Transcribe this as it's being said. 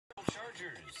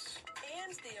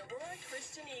presents the Aurora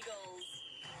Christian Eagles.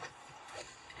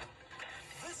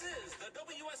 This is the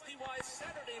WSPY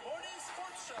Saturday Morning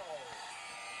Sports Show.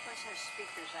 Where's those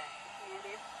speakers at?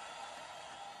 Andy?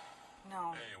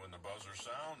 No. Hey, when the buzzer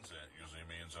sounds, that usually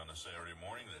means on a Saturday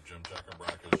morning that Jim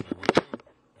Teckenbrock is here with you,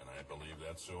 and I believe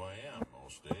that's who I am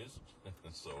most days.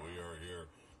 So we are here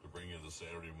to bring you the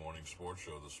Saturday Morning Sports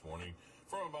Show this morning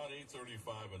from about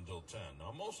 8:35 until 10.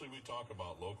 Now, mostly we talk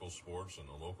about local sports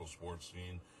and the local sports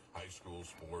scene, high school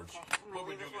sports, but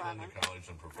we do get into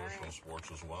college and professional sports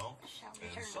as well.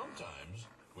 And sometimes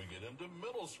we get into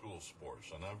middle school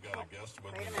sports. And I've got a guest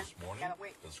with me this morning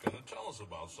that's going to tell us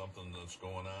about something that's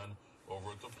going on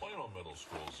over at the Plano Middle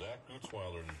School. Zach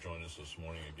Gutzweiler to join us this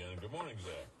morning again. Good morning,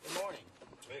 Zach. Good morning.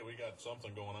 Hey, we got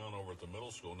something going on over at the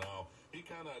middle school. Now, he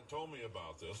kind of told me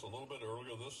about this a little bit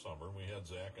earlier this summer. We had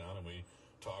Zach on and we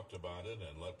talked about it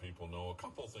and let people know a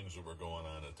couple things that were going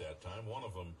on at that time. One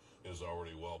of them is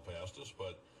already well past us,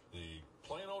 but the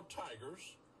Plano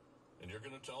Tigers, and you're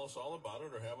going to tell us all about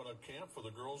it, are having a camp for the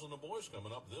girls and the boys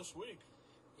coming up this week.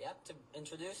 Yep, to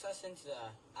introduce us into the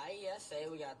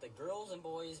IESA, we got the girls and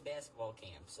boys basketball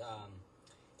camps.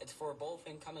 It's for both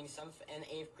incoming 7th and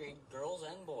 8th grade girls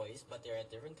and boys, but they're at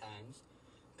different times.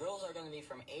 Girls are going to be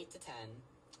from 8 to 10,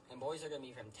 and boys are going to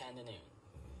be from 10 to noon.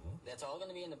 That's all going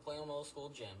to be in the Plano Middle School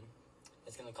gym.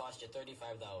 It's going to cost you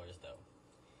 $35, though.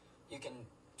 You can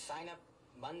sign up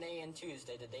Monday and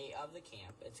Tuesday, the day of the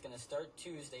camp. It's going to start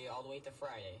Tuesday all the way to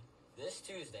Friday. This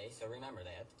Tuesday, so remember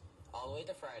that, all the way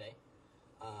to Friday.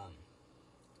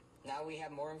 Now we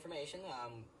have more information.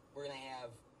 We're going to have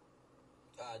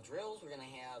drills. We're going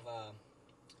to have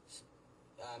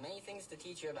many things to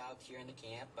teach you about here in the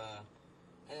camp.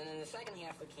 And then in the second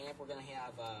half of the camp, we're going to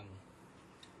have a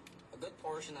good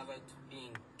portion of it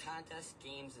being contests,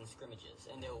 games, and scrimmages.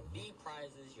 And there will be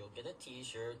prizes. You'll get a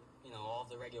T-shirt, all of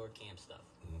the regular camp stuff.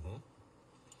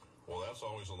 Well, that's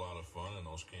always a lot of fun, and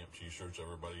those camp T-shirts,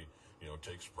 everybody,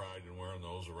 takes pride in wearing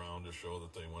those around to show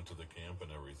that they went to the camp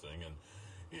and everything. And,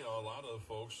 a lot of the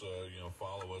folks,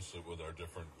 follow us with our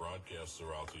different broadcasts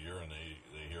throughout the year, and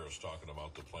they hear us talking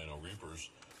about the Plano Reapers,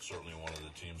 certainly one of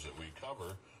the teams that we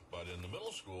cover. But in the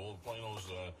middle school, Plano's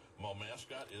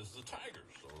mascot is the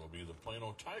Tigers. So it'll be the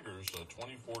Plano Tigers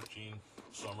 2014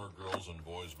 Summer Girls and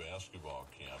Boys Basketball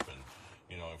Camp. And,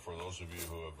 for those of you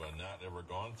who have not ever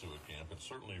gone through a camp, it's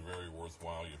certainly very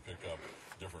worthwhile. You pick up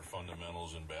different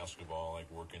fundamentals in basketball, like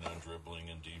working on dribbling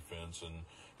and defense and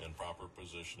proper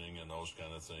positioning and those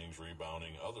kind of things,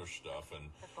 rebounding, other stuff.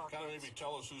 And kind of maybe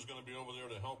tell us who's going to be over there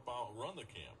to help out run the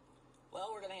camp.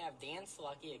 Well, we're going to have Dan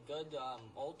Slucky, a good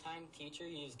old-time teacher.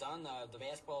 He's done the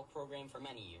basketball program for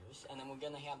many years. And then we're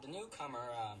going to have the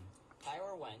newcomer,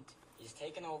 Tyler Wendt. He's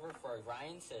taken over for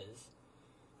Ryan Sizz.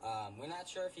 We're not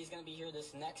sure if he's going to be here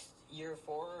this next year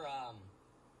for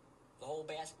the whole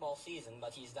basketball season,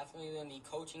 but he's definitely going to be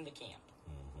coaching the camp.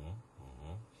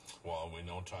 Well, we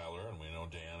know Tyler and we know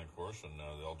Dan, of course, and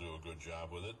they'll do a good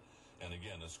job with it. And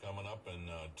again, it's coming up on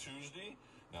Tuesday.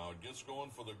 Now, it gets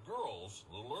going for the girls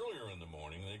a little earlier in the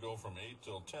morning. They go from 8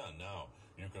 till 10. Now,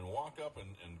 you can walk up and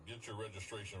get your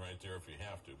registration right there if you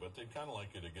have to, but they'd kind of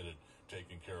like you to get it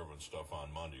taken care of and stuff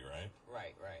on Monday, right?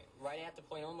 Right. Right at the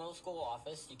Plano Middle School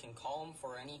office. You can call them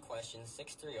for any questions,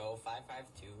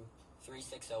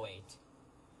 630-552-3608.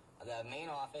 The main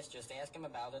office, just ask them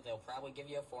about it. They'll probably give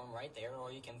you a form right there,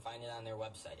 or you can find it on their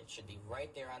website. It should be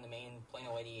right there on the main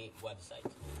Plano 88 website.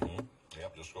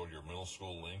 Yep, just go to your middle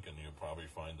school link, and you'll probably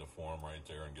find the form right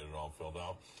there and get it all filled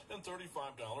out. And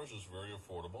 $35 is very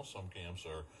affordable. Some camps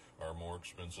are more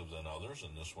expensive than others,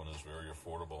 and this one is very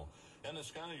affordable. And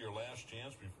it's kind of your last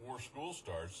chance before school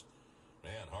starts.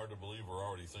 Man, hard to believe we're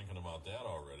already thinking about that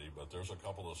already, but there's a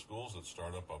couple of schools that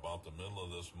start up about the middle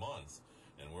of this month,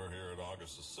 and we're here at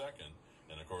August the 2nd.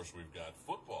 And, of course, we've got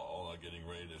football getting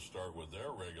ready to start with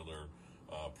their regular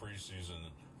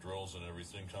preseason drills and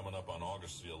everything coming up on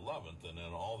August the 11th, and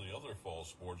then all the other fall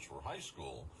sports for high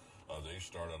school, they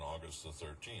start on August the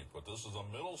 13th. But this is a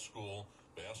middle school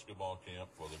basketball camp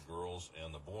for the girls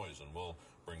and the boys, and we'll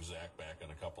bring Zach back in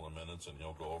a couple of minutes, and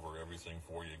he'll go over everything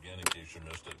for you again in case you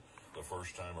missed it the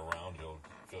first time around. He'll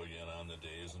fill you in on the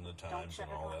days and the times and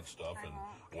all that stuff and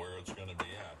where it's going to be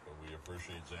at. But we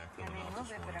appreciate Zach coming out this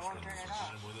morning, spending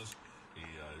some time with us. He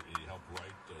helped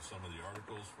write some of the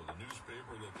articles for the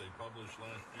newspaper that they published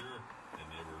last year, and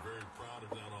they were very proud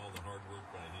of that, all the hard work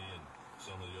by he and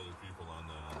some of the other people on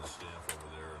the staff over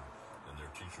there and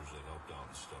their teachers that helped out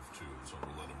and stuff too. So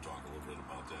we'll let him talk a little bit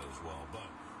about that as well.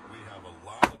 But we have a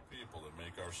lot of people that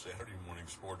make our Saturday morning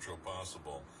sports show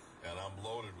possible, and I'm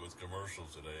loaded with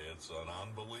commercials today. It's an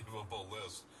unbelievable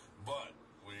list, but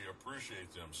we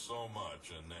appreciate them so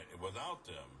much, and without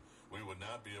them, we would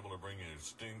not be able to bring you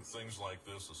things like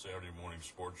this, the Saturday morning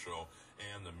sports show,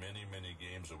 and the many, many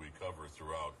games that we cover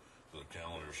throughout the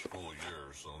calendar school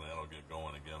year. So that'll get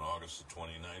going again August the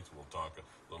 29th. We'll talk a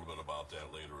little bit about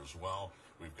that later as well.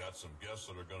 We've got some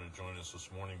guests that are going to join us this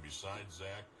morning besides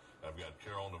Zach. I've got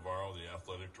Carol Navarro, the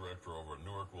athletic director over at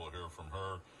Newark. We'll hear from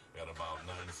her at about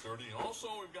 9:30. Also,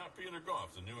 we've got Peter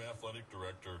Goff, the new athletic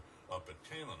director up at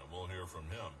Kalen, and we'll hear from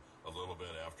him a little bit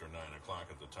after 9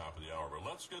 o'clock at the top of the hour. But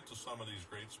let's get to some of these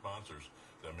great sponsors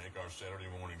that make our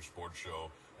Saturday morning sports show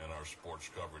and our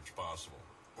sports coverage possible.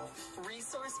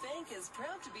 Resource Bank is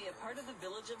proud to be a part of the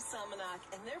Village of Salmonock,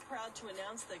 and they're proud to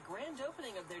announce the grand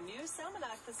opening of their new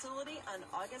Salmonock facility on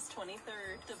August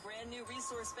 23rd. The brand new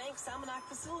Resource Bank Salmonock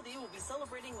facility will be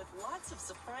celebrating with lots of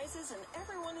surprises, and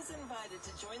everyone is invited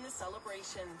to join the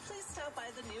celebration. Please stop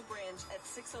by the new branch at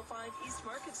 605 East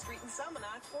Market Street in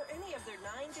Salmonock or any of their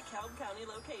 9 DeKalb County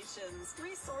locations.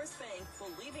 Resource Bank,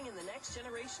 believing in the next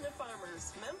generation of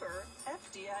farmers. Member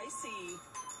FDIC.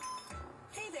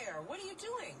 Hey there, what are you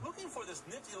doing? Looking for this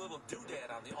nifty little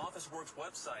doodad on the OfficeWorks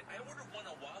website. I ordered one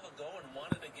a while ago and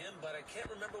want it again, but I can't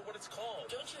remember what it's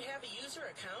called. Don't you have a user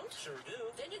account? Sure do.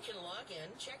 Then you can log in,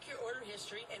 check your order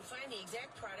history, and find the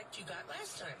exact product you got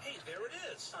last time. Hey, there it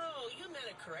is. Oh, you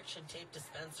meant a correction tape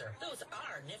dispenser. Those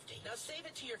are nifty. Now save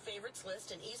it to your favorites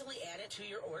list and easily add it to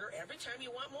your order every time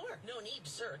you want more. No need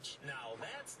to search. Now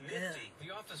that's nifty.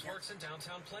 The office works in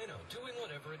downtown Plano, doing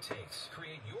whatever it takes.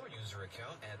 Create your user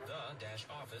account at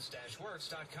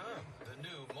the-office-works.com. The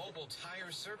new mobile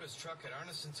tire service truck at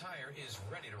Arneson Tire is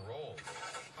ready to roll.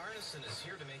 Arneson is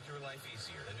here to make your life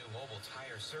easier. The new mobile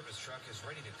tire service truck is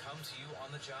ready to come to you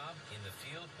on the job, in the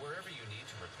field, wherever you need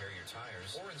to repair your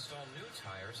tires or install new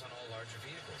tires on all larger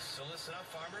vehicles. So listen up,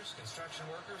 farmers, construction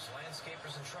workers,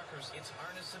 landscapers, and truckers. It's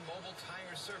Arneson Mobile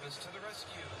Tire Service to the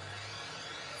rescue.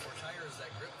 For tires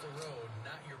that grip the road,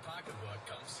 not your pocketbook,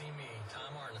 come see me,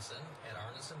 Tom Arneson, at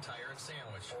Arneson Tire and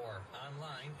Sandwich, or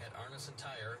online at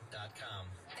arnesontire.com.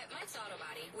 At Mike's Auto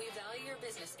Body, we value your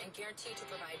business and guarantee to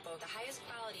provide both the highest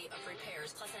quality of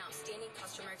repairs plus an outstanding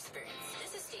customer experience.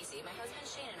 This is Stacy. My husband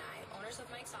Shane and I, owners of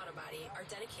Mike's Auto Body, are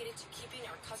dedicated to keeping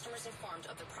our customers informed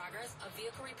of the progress of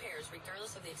vehicle repairs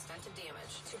regardless of the extent of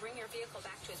damage, to bring your vehicle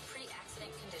back to its pre-accident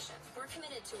condition. We're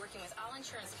committed to working with all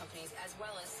insurance companies as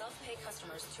well as self-pay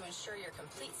customers to ensure your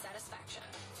complete satisfaction.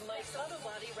 Mike's Auto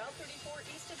Body, Route 34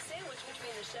 east of Sandwich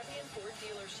between the Chevy and Ford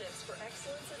dealerships. For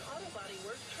excellence in auto body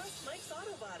work, trust Mike's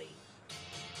Auto Body.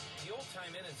 The Old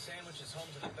Time Inn in Sandwich is home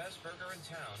to the best burger in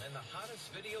town and the hottest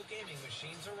video gaming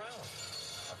machines around.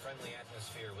 A friendly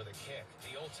atmosphere with a kick.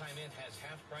 The Old Time Inn has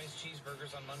half-price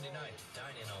cheeseburgers on Monday night,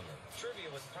 dine-in only. Trivia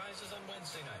with prizes on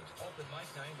Wednesday night. Open mic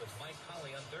night with Mike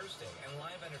Holly on Thursday. And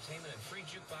live entertainment and free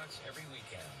jukebox every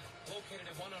weekend.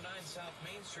 Located at 109 South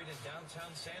Main Street in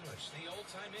downtown Sandwich, the Old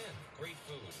Time Inn. Great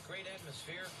food, great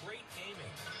atmosphere, great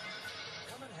gaming.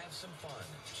 Come and have some fun.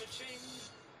 Cha-ching!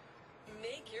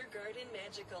 Make your garden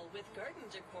magical with garden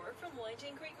decor from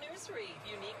Winding Creek Nursery.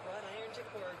 Unique wrought iron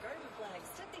decor, garden flags,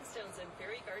 stepping stones, and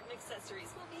fairy garden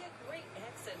accessories will be a great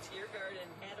accent to your garden.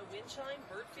 Add a wind chime,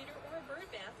 bird feeder, or a bird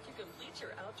bath to complete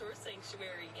your outdoor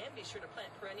sanctuary. And be sure to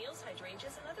plant perennials,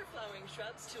 hydrangeas, and other flowering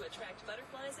shrubs to attract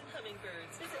butterflies and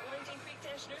hummingbirds. Visit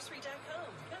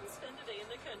windingcreek-nursery.com. Come spend a day in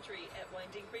the country at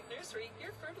Winding Creek Nursery,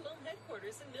 your Fertile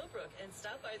headquarters in Millbrook, and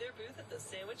stop by their booth at the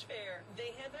Sandwich Fair.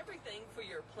 They have everything for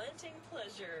your planting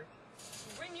pleasure.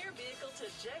 Bring your vehicle to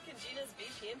Jack and Gina's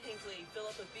BP in Hinckley. Fill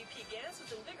up with BP gas with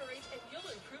Invigorate and you'll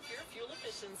improve your fuel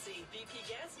efficiency. BP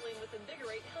gasoline with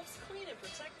Invigorate helps clean and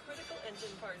protect critical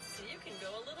engine parts so you can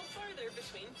go a little farther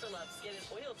between fill-ups. Get an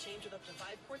oil change with up to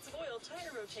 5 quarts of oil,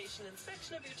 tire rotation,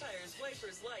 inspection of your tires,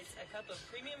 wipers, lights, a cup of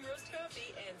premium roast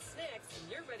coffee, and snacks, and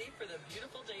you're ready for the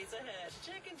beautiful days ahead.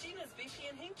 Jack and Gina's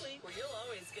BP in Hinckley, where you'll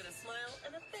always get a smile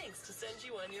and a thanks to send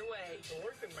you on your way. The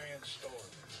working man's store.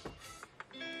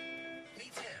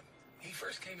 Meet Tim. He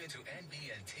first came into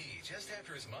NB&T just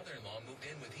after his mother-in-law moved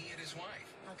in with he and his wife.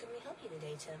 How can we help you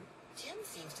today, Tim? Tim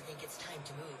seems to think it's time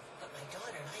to move, but my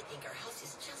daughter and I think our house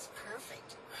is just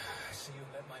perfect. I see you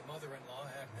met my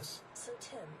mother-in-law, Agnes. So,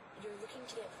 Tim, you're looking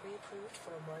to get pre-approved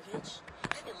for a mortgage?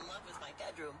 I'm in love with my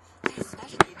bedroom. I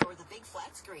especially adore the big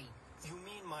flat screen. You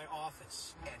mean my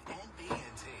office? At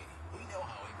NB&T, we know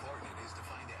how important it is to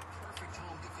find that perfect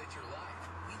home to fit your life.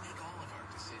 We make all of our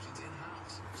decisions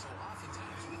in-house, so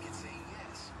oftentimes we can say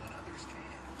yes when others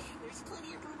can't. There's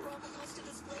plenty of room around the house to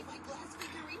display my glass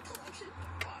figurine collection.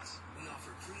 Plus, we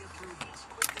offer pre-approvals,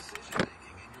 quick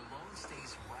decision-making, and your loan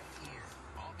stays right here.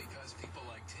 All because people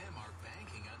like Tim are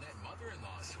banking on that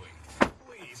mother-in-law suite.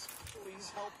 Please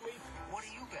help me. What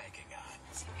are you banking on?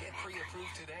 Get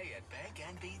pre-approved today at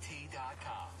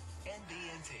banknbt.com.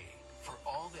 NB&T, for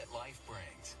all that life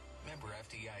brings. Member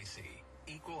FDIC,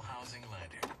 Equal Housing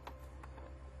Lender.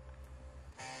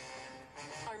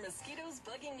 Are mosquitoes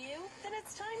bugging you? Then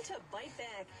it's time to bite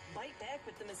back. Bite back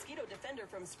with the Mosquito Defender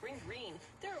from Spring Green.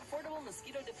 Their affordable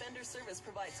Mosquito Defender service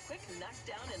provides quick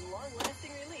knockdown and long-lasting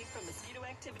relief from mosquito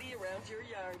activity around your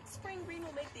yard. Spring Green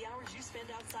will make the hours you spend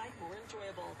outside more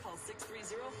enjoyable. Call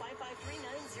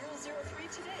 630-553-9003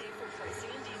 today for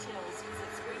pricing and details.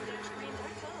 Visit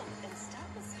spring-green.com and stop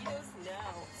mosquitoes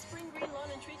now. Spring Green Lawn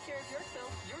and Tree Care of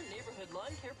Yorkville, your neighborhood lawn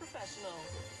care professional.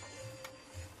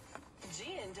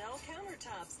 G&L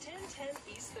Countertops, 1010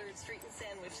 East 3rd Street in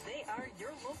Sandwich. They are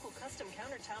your local custom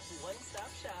countertop one-stop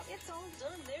shop. It's all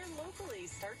done there locally,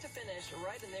 start to finish,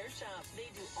 right in their shop. They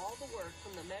do all the work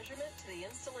from the measurement to the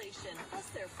installation. Plus,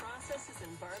 their process is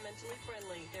environmentally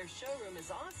friendly. Their showroom is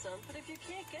awesome, but if you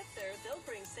can't get there, they'll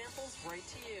bring samples right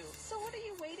to you. So what are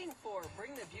you waiting for?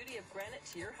 Bring the beauty of granite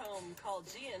to your home. Call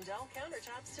G&L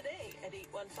Countertops today at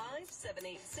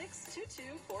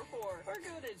 815-786-2244 or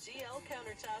go to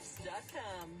glcountertops.com.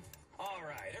 All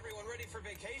right, everyone ready for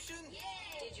vacation?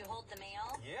 Yay! Did you hold the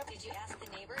mail? Yep. Did you ask the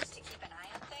neighbors to keep an eye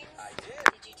on things? I did.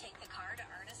 Did you take the car to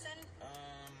Arneson?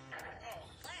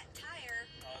 Flat tire.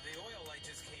 The oil light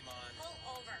just came on. Pull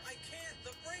over. I can't.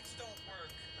 The brakes don't work.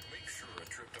 Make sure a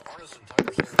trip to Arneson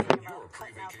Tires is on your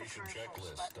pre-vacation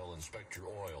checklist. They'll inspect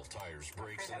your oil, tires,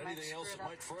 brakes, and anything else that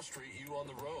might frustrate you on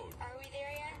the road. Are we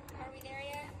there yet? Are we there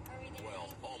yet? Are we there Well,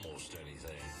 yet? almost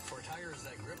anything. For tires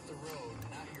that grip the road,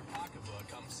 not your pocketbook,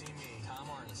 come see me,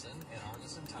 Tom Arneson, at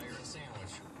Arneson Tire and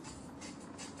Sandwich.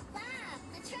 Bob,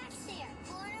 the truck's there.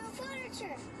 Florida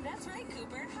Furniture. That's right,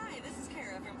 Cooper. Hi, this is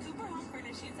Kara from Cooper Home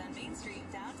Furnishings on Main Street,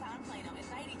 downtown Plano,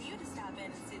 inviting you to stop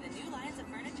in and see the new lines of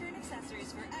furniture and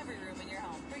accessories for every room in your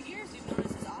home. For years, we've known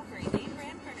us as offering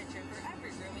name-brand furniture for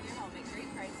every room in your home at great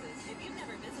prices. If you've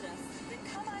never visited us, then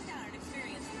come on down and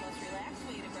experience the most relaxed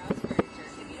way to browse furniture.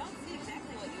 If you don't see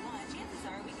exactly what you want, chances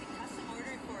are we can custom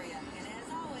order it for you. And as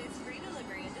always, free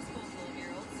delivery and disposal of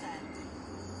your old set.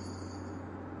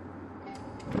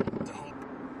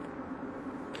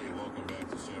 Hey, welcome back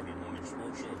to Saturday Morning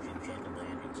Sports Show. Jim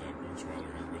Teckenbrock and Zach Bootsweiler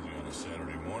here with you on a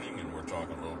Saturday morning, and we're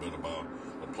talking a little bit about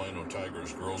the Plano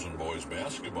Tigers girls and boys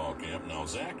basketball camp. Now,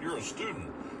 Zach, you're a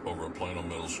student over at Plano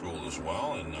Middle School as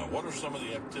well, and what are some of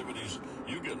the activities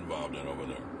you get involved in over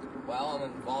there? Well, I'm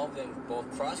involved in both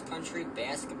cross-country,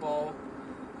 basketball,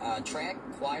 track,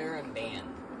 choir, and band.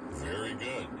 Very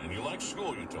good. And you like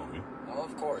school, you told me. Oh,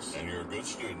 of course. And you're a good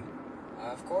student.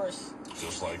 Of course.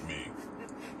 Just like me.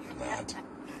 Not.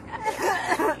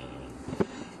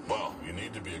 Well, you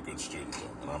need to be a good student,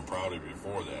 though, and I'm proud of you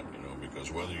for that,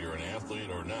 because whether you're an athlete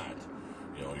or not,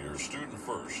 you're a student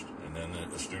first, and then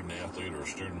a student athlete or a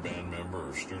student band member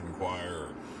or a student choir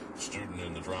or student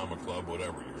in the drama club,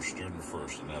 whatever. You're a student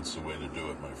first, and that's the way to do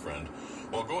it, my friend.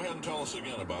 Well, go ahead and tell us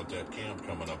again about that camp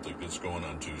coming up that gets going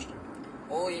on Tuesday.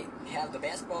 Well, we have the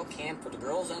basketball camp for the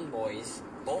girls and boys,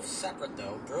 both separate,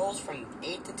 though. Girls from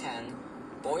 8 to 10,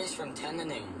 boys from 10 to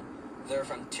noon. They're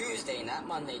from Tuesday, not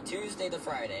Monday, Tuesday to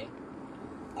Friday.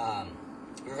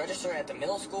 You register at the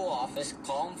middle school office.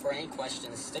 Call them for any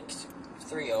questions,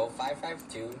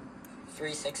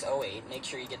 630-552-3608. Make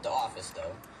sure you get the office,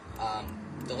 though.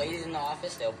 The ladies in the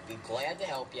office, they'll be glad to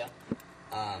help you.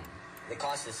 The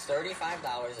cost is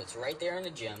 $35. It's right there in the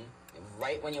gym.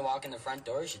 Right when you walk in the front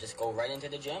doors, you just go right into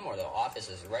the gym, or the office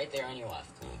is right there on your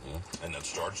left. Mm-hmm. And that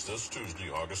starts this Tuesday,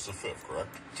 August the 5th,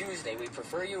 correct? Tuesday. We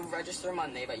prefer you register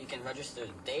Monday, but you can register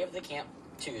the day of the camp,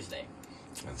 Tuesday.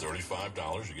 And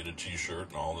 $35, you get a T-shirt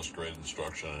and all this great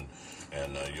instruction,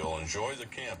 and you'll enjoy the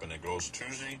camp. And it goes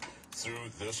Tuesday through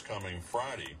this coming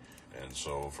Friday. And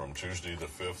so from Tuesday the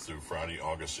 5th through Friday,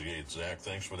 August the 8th. Zach,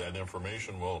 thanks for that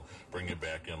information. We'll bring you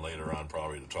back in later on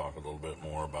probably to talk a little bit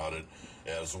more about it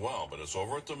as well. But it's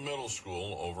over at the middle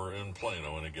school over in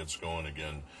Plano, and it gets going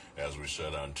again, as we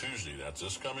said, on Tuesday. That's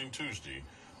this coming Tuesday,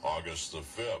 August the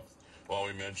 5th. Well,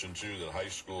 we mentioned, too, that high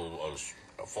school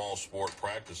fall sport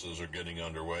practices are getting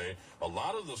underway. A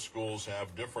lot of the schools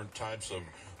have different types of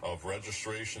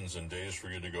registrations and days for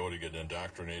you to go to get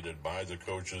indoctrinated by the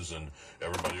coaches and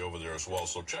everybody over there as well.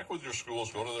 So check with your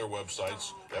schools, go to their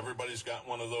websites. Everybody's got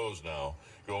one of those now.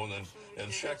 Go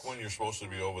and check when you're supposed to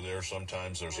be over there.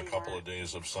 Sometimes there's a couple of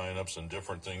days of sign-ups and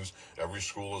different things. Every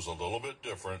school is a little bit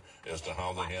different as to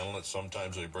how they handle it.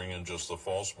 Sometimes they bring in just the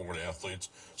fall sport athletes.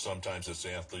 Sometimes it's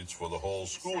athletes for the whole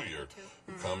school year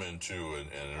who come in too, and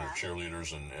are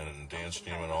cheerleaders and dance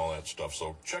team and all that stuff.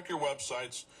 So check your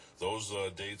websites. Those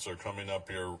dates are coming up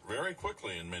here very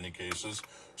quickly in many cases.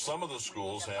 Some of the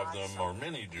schools have them, or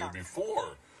many do,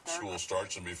 before school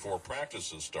starts and before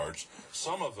practices starts.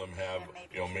 Some of them have,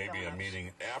 maybe a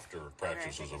meeting after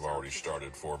practices have already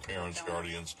started for parents,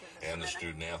 guardians, and the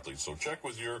student athletes. So check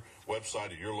with your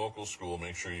website at your local school.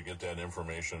 Make sure you get that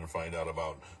information and find out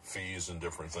about fees and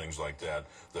different things like that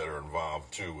are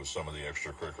involved, too, with some of the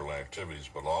extracurricular activities.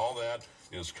 But all that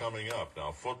is coming up.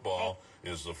 Now, football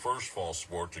is the first fall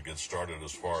sport to get started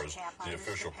as far as the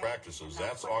official practices.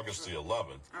 That's August the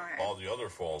 11th. All the other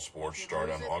fall sports start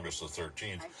on August the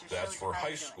 13th. That's for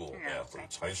high school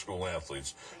athletes. High school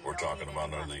athletes we're talking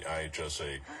about under the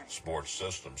IHSA sports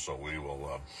system. So we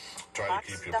will try to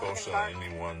keep you posted on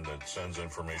anyone that sends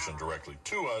information directly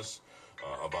to us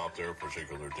about their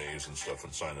particular days and stuff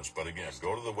and sign-ups. But again,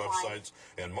 go to the websites,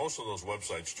 and most of those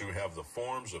websites do have the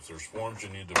forms. If there's forms you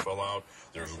need to fill out,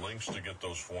 there's links to get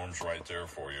those forms right there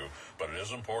for you. But it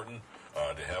is important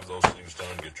to have those things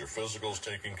done, get your physicals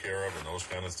taken care of, and those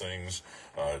kind of things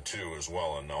too as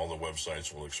well. And all the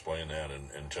websites will explain that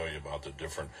and tell you about the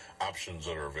different options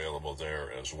that are available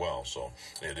there as well. So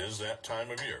it is that time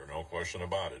of year, no question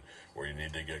about it, where you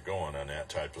need to get going on that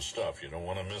type of stuff. You don't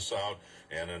want to miss out.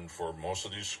 And then for most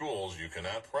of these schools, you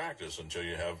cannot practice until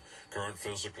you have current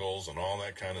physicals and all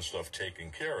that kind of stuff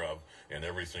taken care of and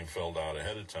everything filled out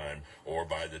ahead of time or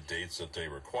by the dates that they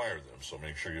require them. So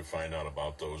make sure you find out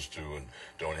about those too and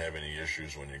don't have any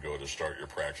issues when you go to start your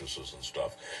practices and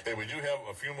stuff. Hey, we do have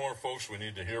a few more folks we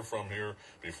need to hear from here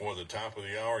before the top of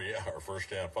the hour. Yeah, our first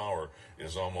half hour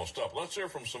is almost up. Let's hear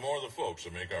from some more of the folks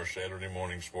that make our Saturday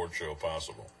morning sports show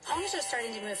possible. Homes are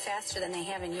starting to move faster than they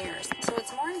have in years, so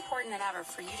it's more important than ever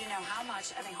for you to know how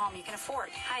much of a home you can afford.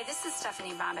 Hi, this is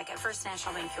Stephanie Bombeck at First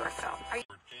National Bank Yorkville.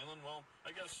 Kaylin, well, I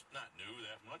guess not new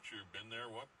that much. You've been there,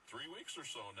 3 weeks or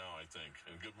so now, I think.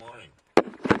 And good morning.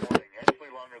 Good morning. Actually,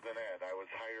 longer than that. I was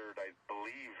hired, I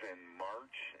believe, in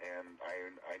March, and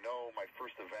I know my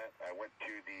first event, I went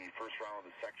to the first round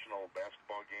of the sectional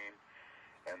basketball game,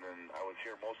 and then I was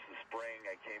here most of the spring.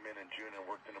 I came in June and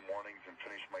worked in the mornings and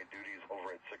finished my duties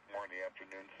over at Sycamore in the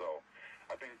afternoon, so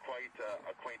I've been quite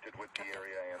acquainted with the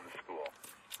area and the school.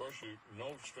 Of course, you're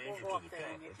no stranger to the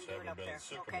conference, having been at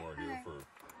Sycamore here for...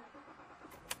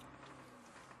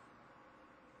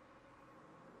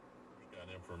 Got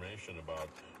information about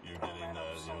you getting,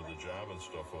 the job and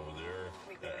stuff over there.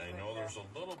 I know there's a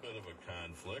little bit of a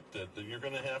conflict that you're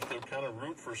going to have to kind of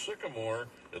root for Sycamore,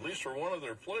 at least for one of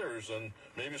their players, and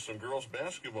maybe some girls'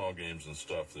 basketball games and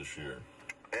stuff this year.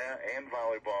 Yeah, and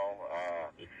volleyball.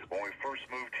 When we first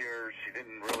moved here, she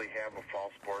didn't really have a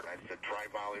fall sport. I said, try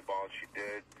volleyball. She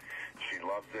did. She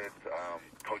loves it.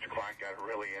 Coach Clark got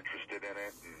really interested in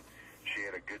it, and she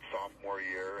had a good sophomore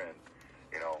year. And,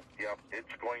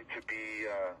 it's going to be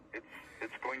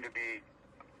it's going to be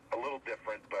a little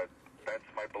different, but that's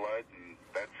my blood, and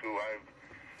that's who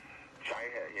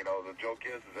the joke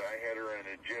is that I had her in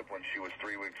a jib when she was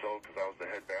 3 weeks old because I was the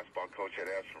head basketball coach at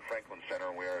Ashland Franklin Center,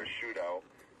 and we had a shootout.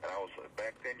 And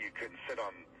back then you couldn't sit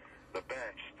on the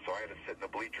bench, so I had to sit in the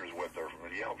bleachers with her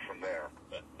and yell from there.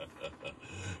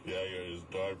 Yeah,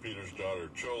 Peter's daughter,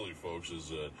 Choli, folks,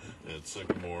 is at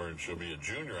Sycamore, and she'll be a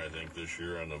junior, I think, this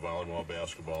year on the volleyball,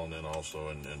 basketball, and then also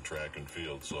in track and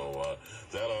field. So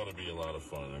that ought to be a lot of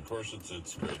fun. And of course,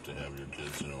 it's great to have your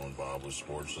kids, involved with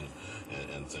sports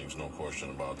and things. No question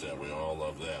about that. We all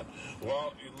love that.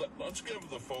 Well, let's give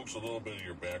the folks a little bit of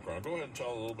your background. Go ahead and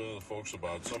tell a little bit of the folks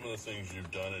about some of the things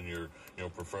you've done in your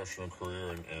professional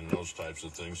career and those types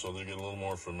of things, so they get a little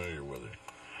more familiar with it.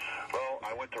 Well,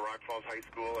 I went to Rock Falls High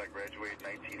School. I graduated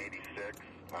in 1986.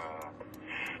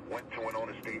 Went to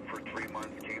Winona State for 3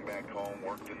 months, came back home,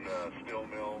 worked in the steel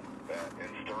mill in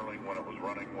Sterling when it was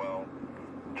running well.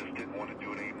 Just didn't want to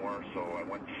do it anymore, so I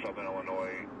went to Southern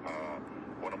Illinois.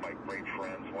 One of my great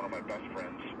friends, one of my best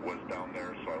friends, was down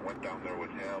there, so I went down there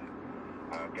with him.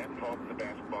 Got involved in the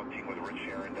basketball team with Rich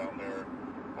Sharon down there.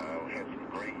 Had some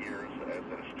great years as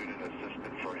a student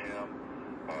assistant for him.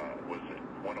 Was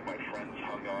one of my friends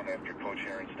hung on after Coach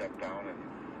Sharon stepped down, and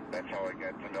that's how I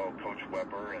got to know Coach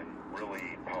Weber and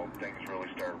really how things really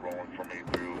started rolling for me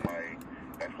through my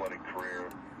athletic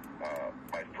career.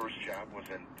 My first job was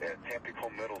at Tampico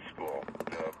Middle School,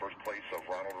 the birthplace of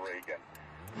Ronald Reagan.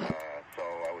 So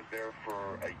I was there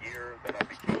for a year, then I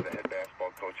became the head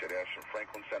basketball coach at Ashland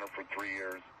Franklin Center for 3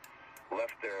 years.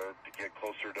 Left there to get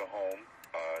closer to home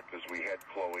because we had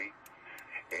Chloe.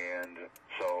 And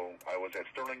so I was at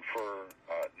Sterling for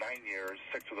 9 years,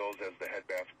 6 of those as the head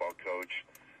basketball coach.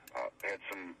 Had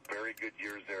some very good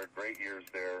years there, great years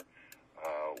there.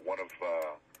 One of,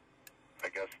 a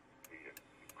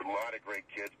lot of great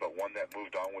kids, but one that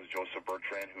moved on was Joseph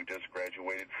Bertrand, who just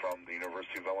graduated from the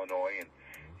University of Illinois, and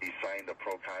he signed a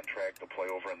pro contract to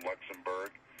play over in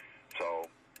Luxembourg.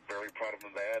 So very proud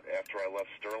of that. After I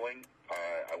left Sterling,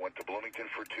 I went to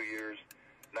Bloomington for 2 years.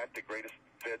 Not the greatest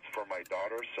fits for my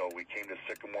daughter, so we came to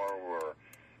Sycamore where,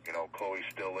 Chloe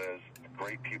still is.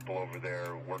 Great people over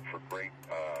there, work for great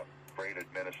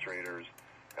administrators.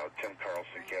 Tim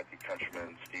Carlson, Kathy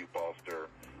Countryman, Steve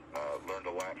Balster. Learned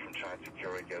a lot from Chauncey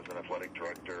Carrick as an athletic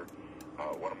director.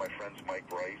 One of my friends, Mike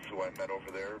Rice, who I met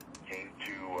over there, came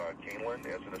to Canelan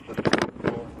as an assistant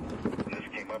principal. And this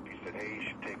came up. He said, hey, you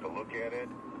should take a look at it.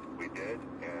 We did,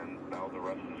 and now the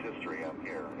rest is history. I'm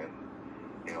here, and,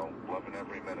 loving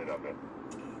every minute of it.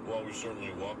 Well, we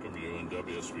certainly welcome you in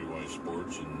WSBY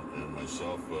Sports, and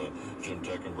myself, Jim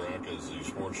Teckenbrock, as the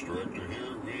sports director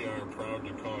here. We are proud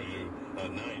to call you a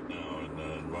Knight now, and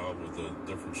involved with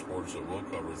the different sports that we'll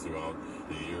cover throughout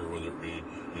the year, whether it be,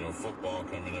 football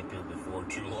coming up here before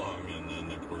too long, and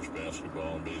then, of course,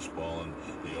 basketball and baseball and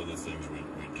the other things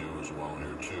we do as well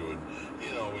here, too.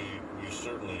 And, we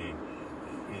certainly,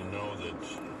 know that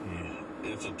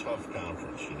it's a tough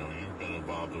conference. You've been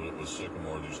involved with it with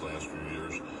Sycamore these last few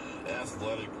years.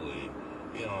 Athletically,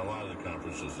 a lot of the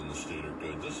conferences in the state are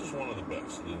good. This is one of the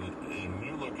best. And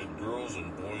you look at girls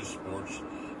and boys sports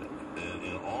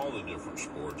in all the different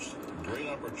sports, great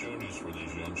opportunities for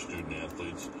these young student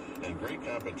athletes and great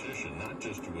competition, not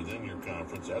just within your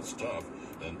conference. That's tough.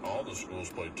 And all the schools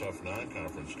play tough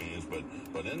non-conference games,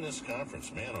 but in this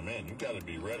conference, man, oh man, you've got to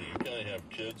be ready. You've got to have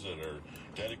kids that are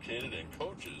dedicated and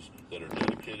coaches that are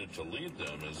dedicated to lead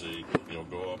them as they,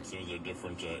 go up through the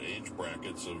different age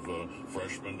brackets of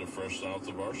freshman to fresh south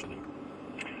of varsity.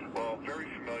 Well, very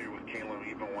familiar with Canelan.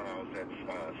 Even when I was at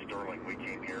Sterling, we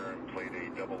came here and played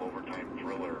a double overtime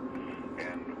thriller,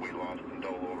 and we lost in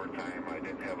double overtime. I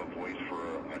didn't have a voice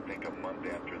for, I think, a month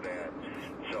after that.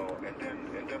 So, and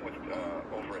then with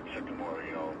over at Sycamore,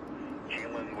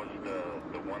 Canelan was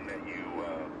the one that you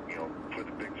put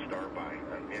a big star by,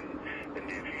 and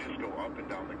if you just go up and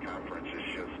down the conference,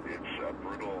 it's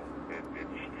brutal.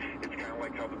 It's kind of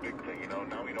like how the Big Ten,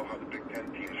 now we know how the Big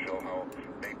Ten teams feel, how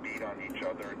they beat on each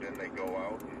other and then they go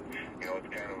out. And,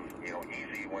 it's kind of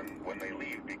easy when they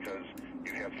leave because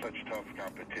you have such tough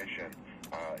competition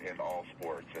in all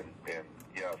sports. And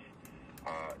yes,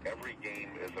 every game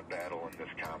is a battle in this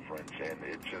conference, and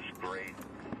it's just great.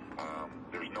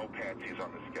 There's no patsies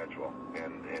on the schedule,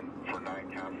 and for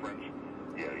non-conference,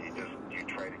 you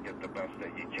try to get the best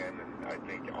that you can, and I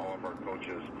think all of our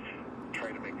coaches try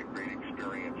to make a great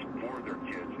experience for their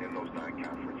kids in those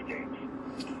non-conference games.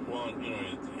 Well,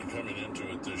 coming into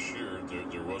it this year,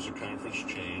 there was a conference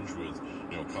change with,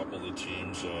 a couple of the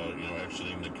teams,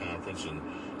 exiting the conference, and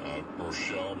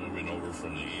Rochelle moving over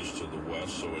from the east to the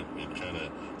west, so it kind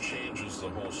of changes the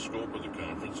whole scope of the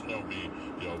conference. And there'll be,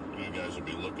 you guys will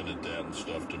be looking at that and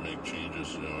stuff to make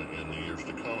changes, in the years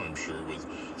to come, I'm sure, with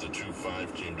the 2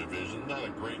 5-team division. Not a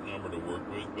great number to work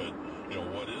with, but,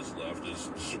 what is left is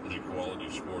certainly quality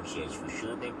sports, that's for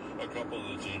sure. But a couple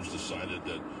of the teams decided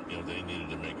that, they needed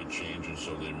to make a change, and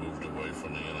so they moved away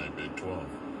from the NI Big 12.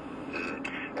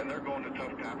 And they're going to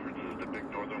tough conferences, the Big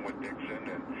Northern with Dixon,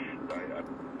 and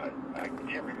I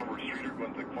can't remember Streeter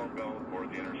going to the Corn Belt or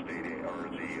the Interstate, or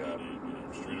the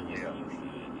Streeter went to the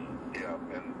Interstate. Yeah,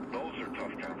 and those are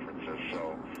tough conferences.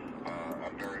 So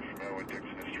I'm very familiar with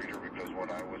Dixon and Streeter because when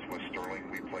I was with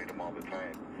Sterling, we played them all the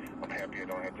time. I'm happy I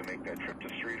don't have to make that trip to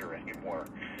Streeter anymore.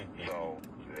 So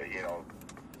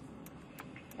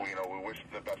we wish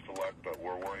them the best of luck, but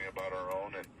we're worrying about our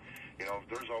own. And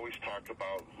there's always talk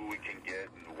about who we can get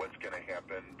and what's going to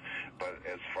happen. But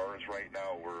as far as right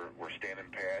now, we're standing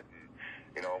pat,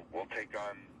 and we'll take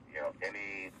on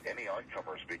any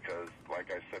oncomers because,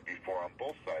 like I said before, on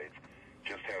both sides,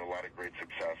 just had a lot of great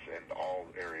success in all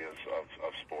areas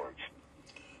of sports.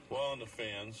 Well, and the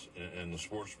fans and the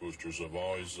sports boosters have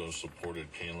always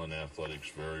supported Canelan athletics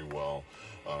very well.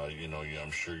 I'm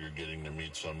sure you're getting to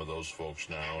meet some of those folks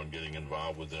now and getting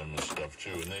involved with them and stuff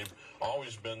too. And they've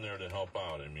always been there to help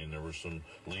out. I mean, there were some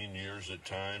lean years at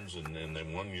times, and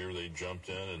then one year they jumped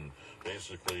in and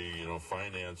basically,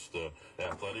 financed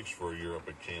athletics for a year up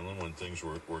at Canelan when things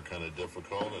were kind of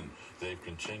difficult. And they've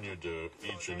continued to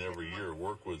each and every year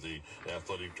work with the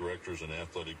athletic directors and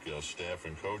athletic staff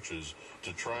and coaches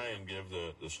to try and give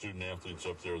the student athletes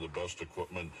up there the best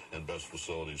equipment and best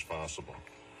facilities possible.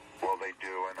 Well, they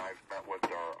do, and I've met with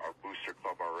our booster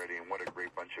club already, and what a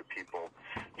great bunch of people.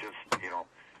 Just, a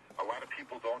lot of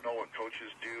people don't know what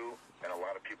coaches do, and a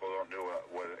lot of people don't know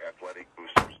what athletic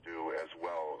boosters do as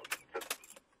well.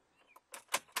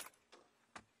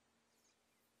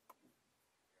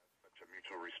 Such a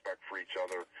mutual respect for each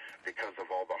other because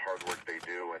of all the hard work they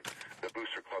do, and the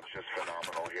booster club's just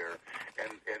phenomenal here.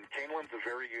 And Canelan's a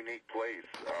very unique place.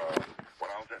 When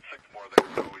I was at Sycamore, they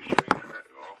were always training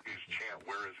all these chant,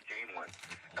 "Where is Canelan?"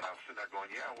 And I was sitting there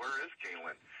going, "Yeah, where is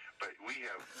Canelan?" But we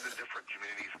have the different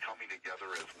communities coming together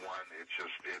as one.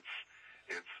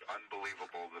 It's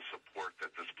unbelievable the support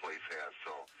that this place has.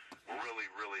 So we're really,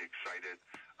 really excited.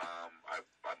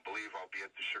 I believe I'll be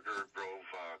at the Sugar Grove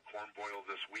Corn Boil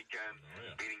this weekend,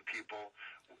 meeting people.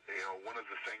 You know, one of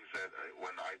the things that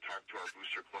when I talk to our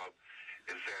booster club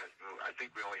is that I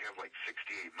think we only have like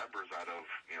 68 members out of,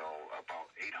 you know, about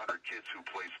 800 kids who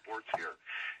play sports here.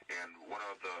 And one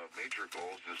of the major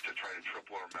goals is to try to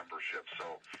triple our membership.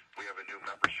 So we have a new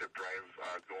membership drive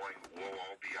going. We'll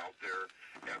all be out there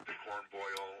at the Corn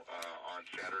Boil on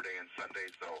Saturday and Sunday.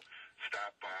 So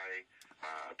stop by.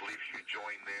 I believe if you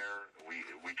join there,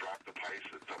 we drop the price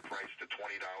to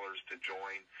 $20 to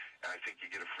join, and I think you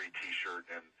get a free T-shirt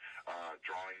and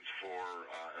drawings for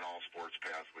an all sports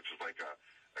pass, which is like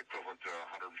equivalent to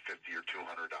 $150 or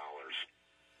 $200.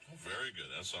 Very good.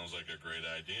 That sounds like a great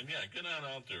idea. And yeah, get on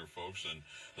out there, folks, in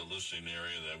the listening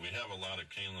area. That we have a lot of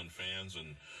Canelan fans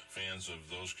and fans of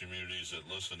those communities that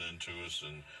listen in to us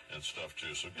and stuff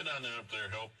too. So get on out there,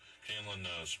 help Canelan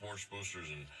sports boosters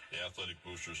and the athletic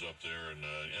boosters up there, and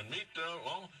meet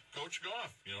Coach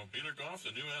Goff. You know, Peter Goff,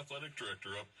 the new athletic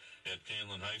director up at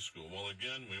Canelan High School. Well,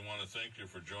 again, we want to thank you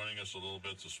for joining us a little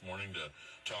bit this morning to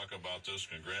talk about this.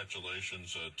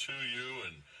 Congratulations to you,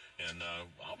 and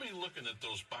I'll be looking at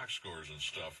those box scores and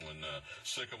stuff when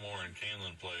Sycamore and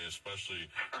Canelan play, especially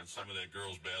in some of that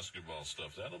girls' basketball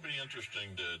stuff. That'll be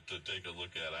interesting to take a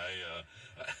look at.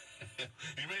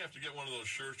 You may have to get one of those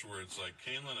shirts where it's like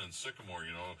Canelan and Sycamore,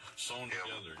 you know, sewn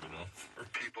together, you know.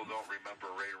 People don't remember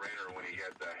Ray Rayner when he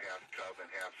had the half cub and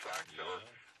half socks, or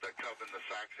the cub and the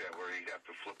socks hat where he'd have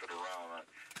to flip it around,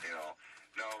 you know.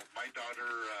 No, my daughter,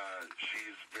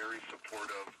 she's very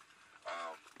supportive.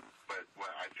 But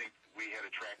I think we had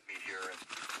a track meet here, and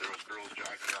there was girls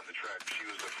jogging on the track. She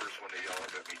was the first one to yell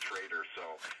at me, "Traitor!"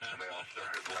 So they all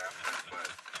started laughing. But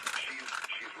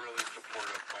she's really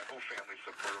supportive. My whole family's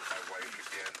supportive. My wife,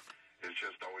 again, has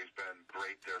just always been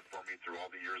great there for me through all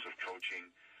the years of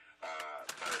coaching.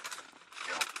 But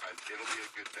you know, it'll be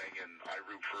a good thing, and I'll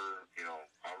root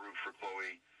for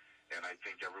Chloe, and I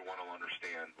think everyone will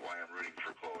understand why I'm rooting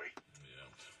for Chloe.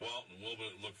 Well, we'll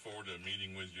look forward to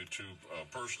meeting with you two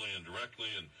personally and directly,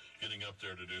 and getting up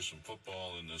there to do some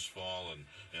football in this fall and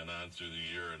on through the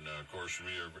year. And, of course,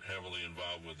 we are heavily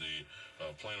involved with the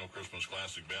Plano Christmas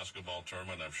Classic basketball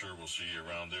tournament. I'm sure we'll see you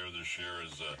around there this year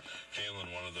as Canelan,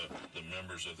 one of the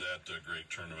members of that great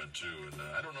tournament, too. And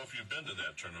I don't know if you've been to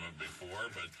that tournament before,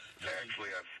 but...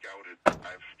 Actually,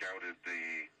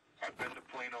 I've been to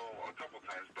Plano a couple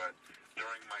times, but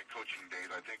during my coaching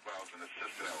days, I think when I was an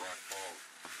assistant at Rock Falls,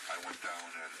 I went down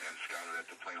and scouted at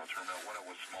the Plano tournament when it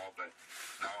was small, but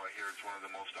now I hear it's one of the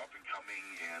most up-and-coming,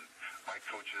 and my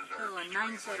coaches are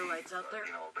satellites out there.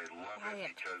 You know, they love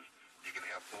it because you can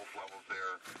have both levels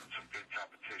there, some good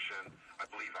competition. I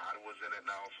believe Ottawa's in it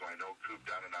now, so I know Coop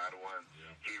down in Ottawa, and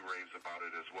he raves about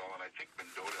it as well. And I think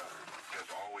Mendota has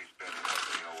always been in it,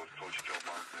 you know, with Coach Joe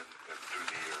Martin and through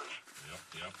the years.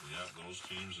 Yep. Those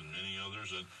teams and many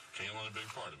others, and Canelan a big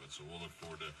part of it. So we'll look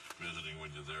forward to visiting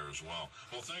with you there as well.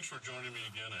 Well, thanks for joining me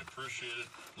again. I appreciate it.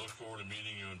 Look forward to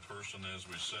meeting you in person, as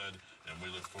we said, and we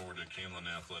look forward to Canelan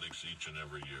athletics each and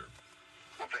every year.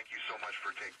 Well, thank you so much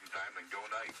for taking time, and go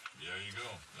Knights. There you go.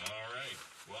 All right.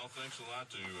 Well, thanks a lot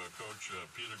to Coach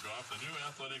Peter Goff, the new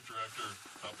athletic director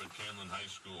up at Canelan High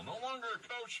School. No longer a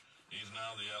coach. He's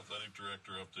now the athletic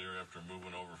director up there after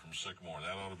moving over from Sycamore.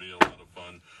 That ought to be a lot of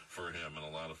fun for him and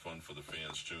a lot of fun for the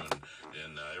fans, too.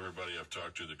 And everybody I've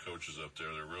talked to, the coaches up there,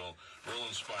 they're real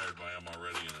inspired by him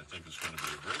already, and I think it's going to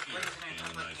be a great year at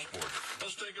Canelan High Sports.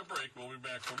 Let's take a break. We'll be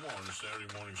back for more on the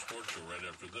Saturday Morning Sports Show right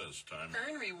after this.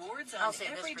 Earn rewards on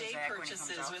everyday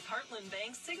purchases with Heartland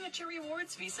Bank's Signature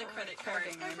Rewards Visa credit card.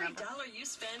 Every dollar you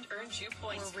spend earns you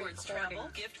points towards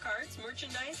travel, gift cards,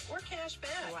 merchandise, or cash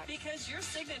back. Because your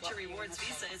Signature Rewards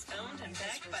Visa is owned and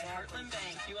backed by Heartland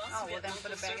Bank. You also get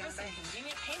local service and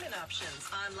convenient payment options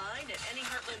online at any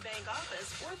Heartland Bank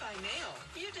office or by mail.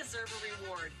 You deserve a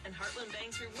reward, and Heartland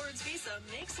Bank's Rewards Visa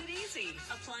makes it easy.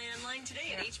 Apply online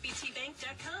today at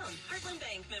hbtbank.com. Heartland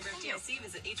Bank, member FDIC.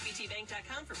 Visit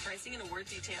hbtbank.com for pricing and award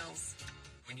details.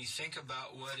 When you think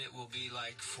about what it will be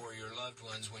like for your loved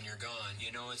ones when you're gone,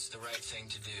 you know it's the right thing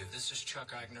to do. This is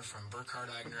Chuck Eigner from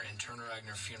Burkhart Eigner and Turner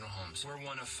Eigner Funeral Homes. We're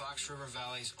one of Fox River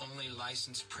Valley's only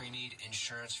licensed pre-need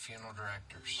insurance funeral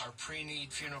directors. Our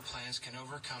pre-need funeral plans can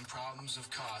overcome problems of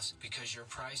cost because your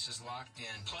price is locked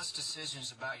in. Plus,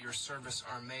 decisions about your service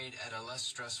are made at a less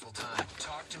stressful time.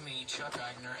 Talk to me, Chuck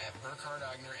Eigner, at Burkhart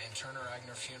Eigner and Turner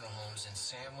Eigner Funeral Homes in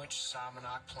Sandwich,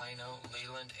 Salmonock, Plano,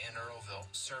 Leland, and Earlville,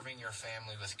 serving your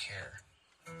family with care.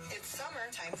 It's summer,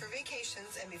 time for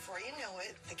vacations, and before you know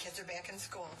it, the kids are back in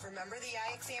school. Remember the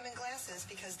eye exam and glasses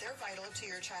because they're vital to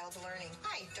your child's learning.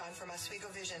 Hi, Dawn from Oswego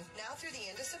Vision. Now through the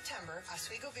end of September,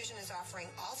 Oswego Vision is offering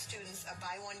all students a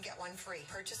buy one, get one free.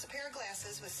 Purchase a pair of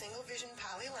glasses with single vision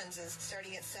poly lenses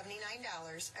starting at $79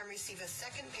 and receive a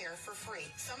second pair for free.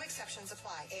 Some exceptions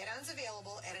apply. Add-ons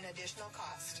available at an additional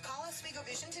cost. Call Oswego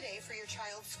Vision today for your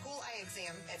child's school eye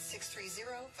exam at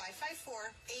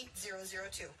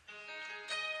 630-554-8002.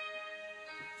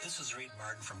 This is Reed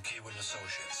Martin from Kaywood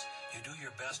Associates. You do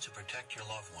your best to protect your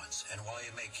loved ones, and while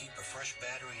you may keep a fresh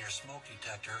battery in your smoke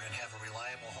detector and have a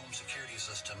reliable home security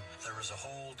system, there is a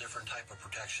whole different type of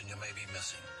protection you may be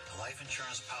missing. A life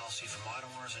insurance policy from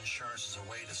Automotive Insurance is a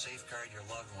way to safeguard your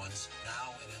loved ones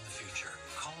now and in the future.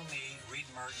 Call me, Reed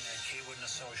Martin at Kaywood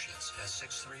Associates at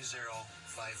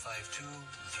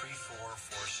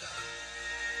 630-552-3447.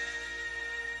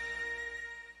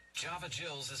 Java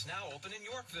Jill's is now open in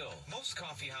Yorkville. Most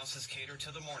coffee houses cater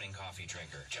to the morning coffee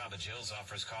drinker. Java Jill's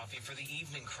offers coffee for the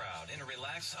evening crowd in a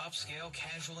relaxed, upscale,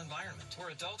 casual environment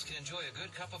where adults can enjoy a good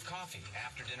cup of coffee,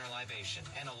 after-dinner libation,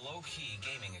 and a low-key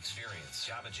gaming experience.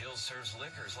 Java Jill's serves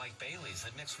liquors like Bailey's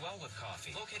that mix well with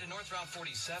coffee. Located North Route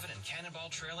 47 and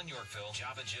Cannonball Trail in Yorkville,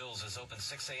 Java Jill's is open 6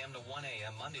 a.m. to 1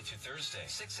 a.m. Monday through Thursday,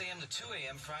 6 a.m. to 2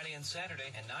 a.m. Friday and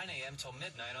Saturday, and 9 a.m. till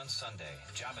midnight on Sunday.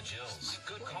 Java Jill's.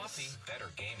 Good coffee,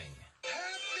 better gaming.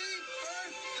 Happy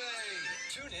birthday!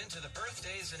 Tune in to the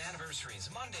birthdays and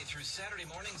anniversaries Monday through Saturday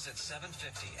mornings at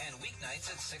 7:50 and weeknights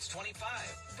at 6:25.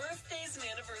 Birthdays and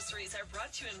anniversaries are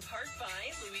brought to you in part by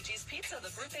Luigi's Pizza,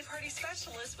 the birthday party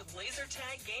specialist with laser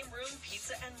tag, game room,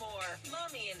 pizza, and more.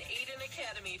 Mommy and Aiden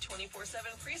Academy,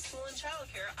 24/7 preschool and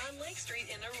childcare on Lake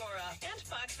Street in Aurora. And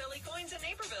Fox Valley Coins in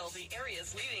Naperville, the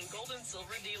area's leading gold and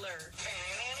silver dealer.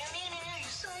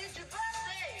 So it's your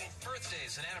birthday!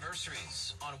 Birthdays and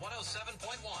anniversaries on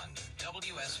 107.1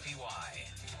 WSPY.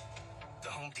 The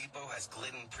Home Depot has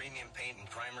Glidden Premium Paint and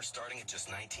Primer starting at just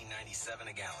 $19.97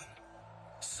 a gallon.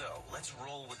 So, let's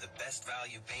roll with the best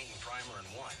value paint and primer in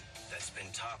one that's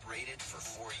been top rated for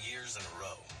 4 years in a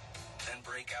row. Then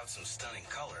break out some stunning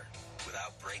color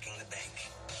without breaking the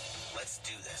bank. Let's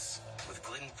do this with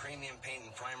Glidden Premium Paint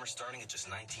and Primer starting at just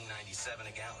 $19.97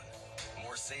 a gallon.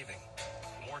 More saving,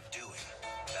 more doing.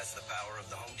 That's the power of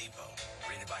the Home Depot.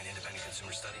 Rated by an independent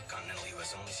consumer study. Continental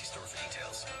U.S. only. See store for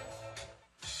details.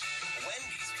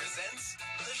 Wendy's presents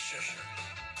The Shusher.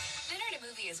 Dinner at a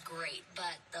movie is great,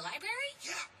 but the library?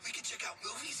 Yeah, we can check out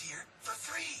movies here for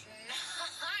free.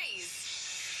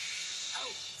 Nice.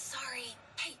 Oh, sorry.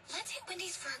 Hey, let's hit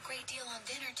Wendy's for a great deal on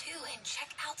dinner, too, and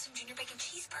check out some Junior Bacon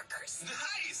cheeseburgers.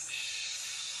 Nice.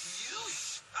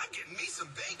 I'm getting me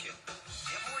some bacon.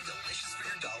 Get more delicious for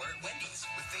your dollar at Wendy's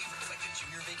with favorites like the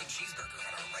Junior Bacon Cheeseburger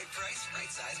on our right price,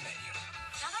 right size menu.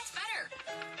 Now that's better.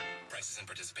 Prices and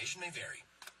participation may vary.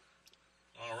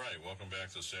 All right, welcome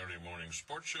back to Saturday Morning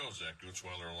Sports Show. Zach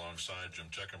Gutzweiler alongside Jim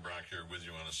Teckenbrock here with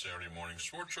you on a Saturday Morning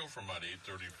Sports Show from about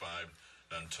 8:35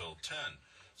 until 10.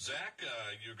 Zach,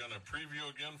 you're going to preview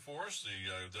again for us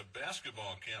the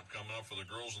basketball camp coming up for the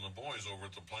girls and the boys over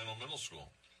at the Plano Middle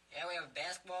School. Yeah, we have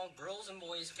girls and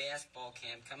boys basketball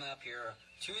camp coming up here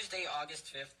Tuesday, August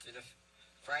 5th to the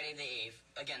Friday the 8th.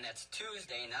 Again, that's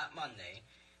Tuesday, not Monday.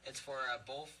 It's for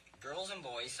both girls and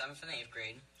boys, 7th and 8th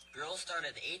grade. Girls start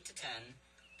at 8 to 10.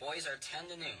 Boys are 10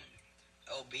 to noon.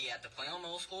 It'll be at the Plano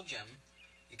Middle School gym.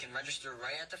 You can register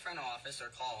right at the front office or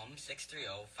call them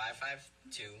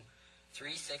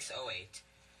 630-552-3608.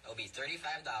 It'll be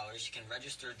 $35. You can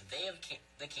register the day of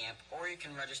the camp, or you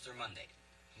can register Monday.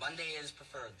 Monday is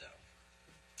preferred, though.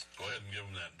 Go ahead and give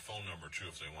them that phone number, too,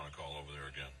 if they want to call over there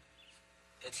again.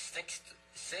 It's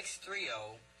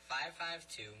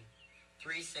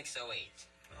 630-552-3608.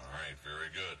 All right, very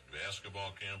good.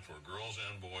 Basketball camp for girls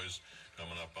and boys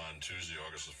coming up on Tuesday,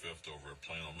 August the 5th over at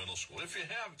Plano Middle School. If you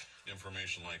have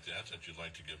information like that you'd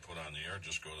like to get put on the air,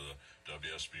 just go to the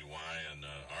WSBY and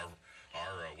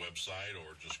our website,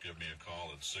 or just give me a call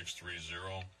at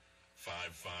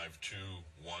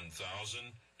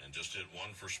 630-552-1000. And just hit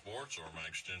 1 for sports, or my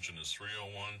extension is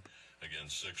 301. Again,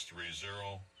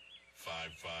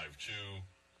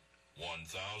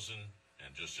 630-552-1000.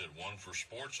 And just hit 1 for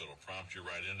sports. It'll prompt you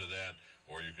right into that.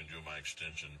 Or you can do my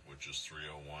extension, which is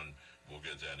 301. We'll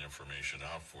get that information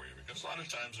out for you. Because a lot of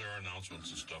times there are announcements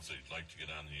and stuff that you'd like to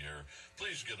get on the air.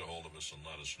 Please get a hold of us and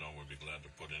let us know. We'd be glad to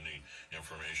put any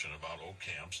information about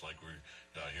camps like we're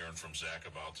hearing from Zach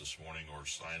about this morning, or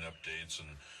sign-up dates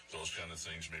and those kind of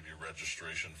things, maybe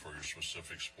registration for your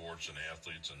specific sports and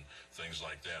athletes and things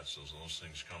like that. So those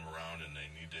things come around and they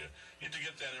need to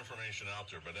get that information out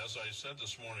there. But as I said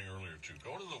this morning earlier, too,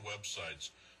 go to the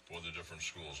websites, for the different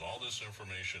schools. All this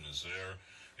information is there,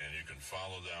 and you can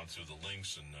follow down through the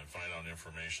links and find out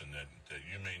information that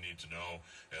you may need to know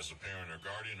as a parent or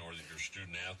guardian, or that your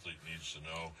student athlete needs to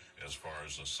know as far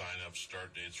as the sign-up,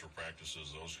 start dates for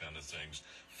practices, those kind of things.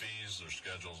 Fees, there's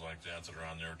schedules like that are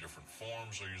on there. Different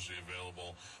forms are usually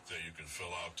available that you can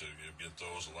fill out to get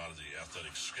those. A lot of the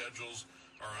athletic schedules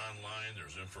are online.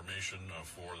 There's information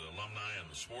for the alumni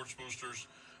and the sports boosters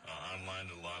online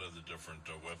at a lot of the different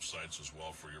websites as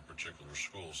well for your particular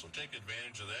school. So take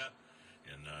advantage of that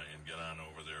and get on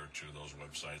over there to those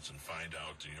websites and find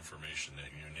out the information that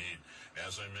you need.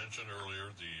 As I mentioned earlier,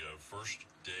 the first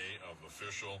day of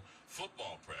official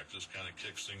football practice kind of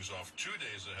kicks things off 2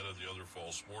 days ahead of the other fall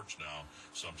sports now.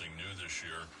 Something new this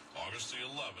year. August the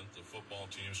 11th, the football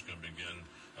teams can begin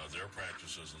their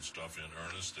practices and stuff in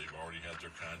earnest. They've already had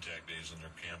their contact days and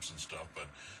their camps and stuff, but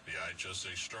the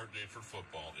IHSA start date for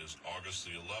football is August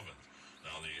the 11th.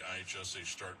 Now, the IHSA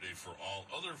start date for all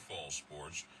other fall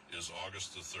sports is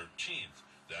August the 13th.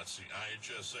 That's the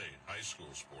IHSA, high school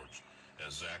sports.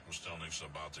 As Zach was telling us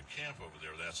about the camp over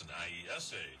there, that's an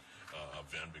IESA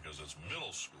event because it's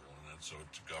middle school, and so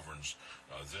it governs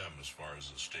them as far as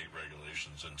the state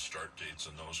regulations and start dates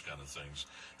and those kind of things.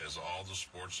 As all the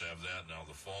sports have that. Now,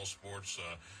 the fall sports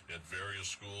at various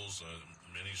schools,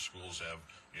 many schools have,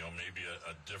 maybe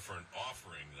a different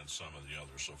offering than some of the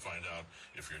others. So find out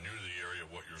if you're new to the area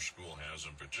what your school has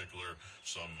in particular.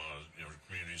 Some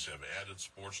communities have added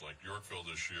sports, like Yorkville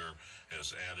this year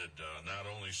has added not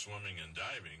only swimming and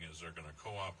diving, as they're going to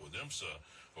co-op with IMSA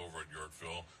over at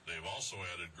Yorkville. They've also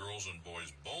added girls and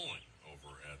boys bowling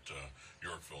over at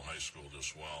Yorkville High School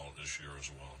this year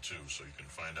as well too. So you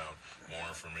can find out more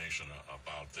information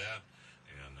about that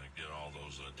and get all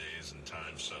those days and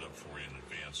times set up for you in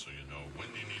advance, so you know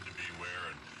when you need to be where,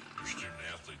 and your student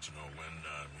athlete to know when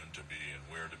to be and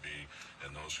where to be,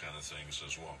 and those kind of things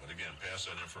as well. But again, pass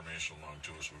that information along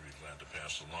to us. We'd be glad to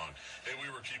pass it along. Hey,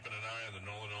 we were keeping an eye on the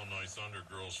Nolan, Illinois Thunder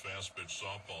girls fast pitch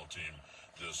softball team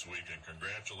this week, and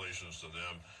congratulations to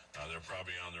them. They're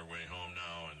probably on their way home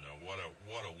now, and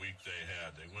what a week they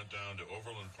had. They went down to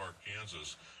Overland Park,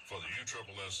 Kansas for the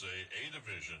USSSA A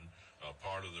Division,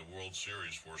 part of the World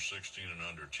Series for 16 and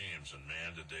under teams, and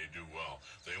man, did they do well.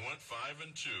 They went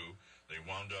 5-2. They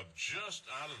wound up just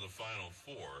out of the Final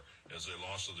Four as they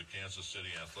lost to the Kansas City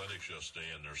Athletics yesterday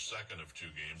in their second of 2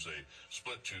 games. They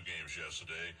split 2 games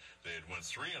yesterday. They had went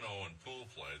 3-0 in pool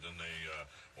play. Then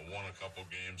they won a couple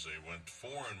games. They went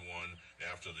 4-1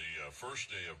 after the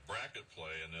first day of bracket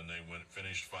play, and then they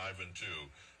finished 5-2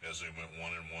 as they went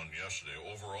 1-1 yesterday.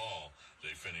 Overall,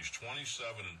 they finished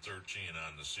 27-13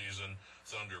 on the season.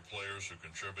 Thunder players who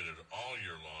contributed all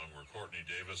year long were Courtney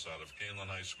Davis out of Canelan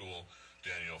High School,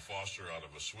 Danielle Foster out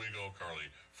of Oswego, Carly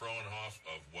Frohenhoff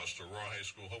of West Aurora High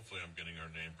School, hopefully I'm getting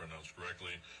her name pronounced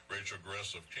correctly, Rachel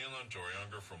Gress of Canelan, Tori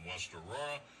Unger from West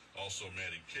Aurora, also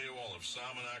Maddie Kawal of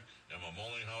Salmonac, Emma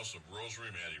Mollinghouse of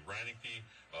Rosary, Maddie Reinecke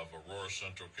of Aurora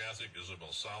Central Catholic, Isabel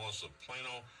Salas of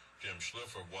Plano, Kim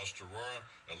Schliff of West Aurora,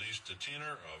 Elise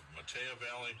Tatiner of Matea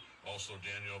Valley, also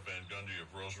Danielle Van Gundy of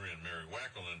Rosary, and Mary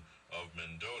Wackelin of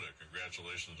Mendota.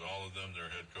 Congratulations to all of them.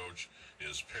 Their head coach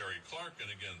is Perry Clark.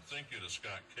 And again, thank you to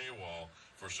Scott Kawal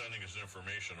for sending us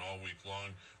information all week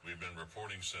long. We've been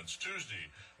reporting since Tuesday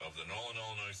of the Nolan,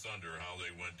 Illinois Thunder, how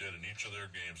they did in each of their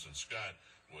games. And Scott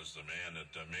was the man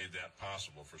that made that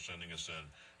possible for sending us in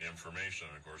information.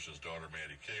 And, of course, his daughter,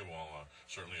 Maddie Kawal,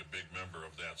 certainly a big member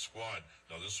of that squad.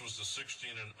 Now, this was the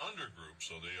 16 and under group,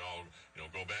 so they all,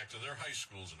 go back to their high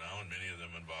schools now, and many of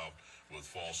them involved with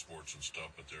fall sports and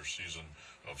stuff, but their season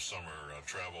of summer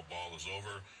travel ball is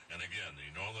over. And, again,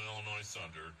 the Northern Illinois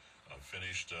Thunder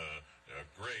finished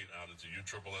great out at the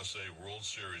USSSA World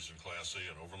Series in Class A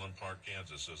in Overland Park,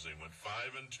 Kansas, as they went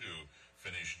 5-2,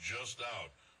 finished just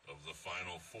out of the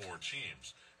final 4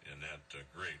 teams in that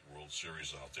great World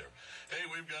Series out there. Hey,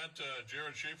 we've got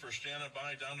Jared Schaefer standing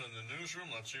by down in the newsroom.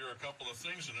 Let's hear a couple of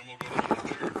things, and then we'll go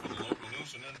to Jared for the local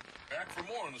news, and then back for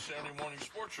more on the Saturday Morning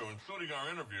Sports Show, including our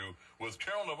interview with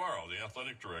Carol Navarro, the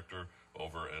athletic director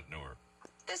over at Newark.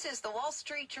 This is the Wall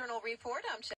Street Journal Report.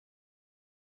 I'm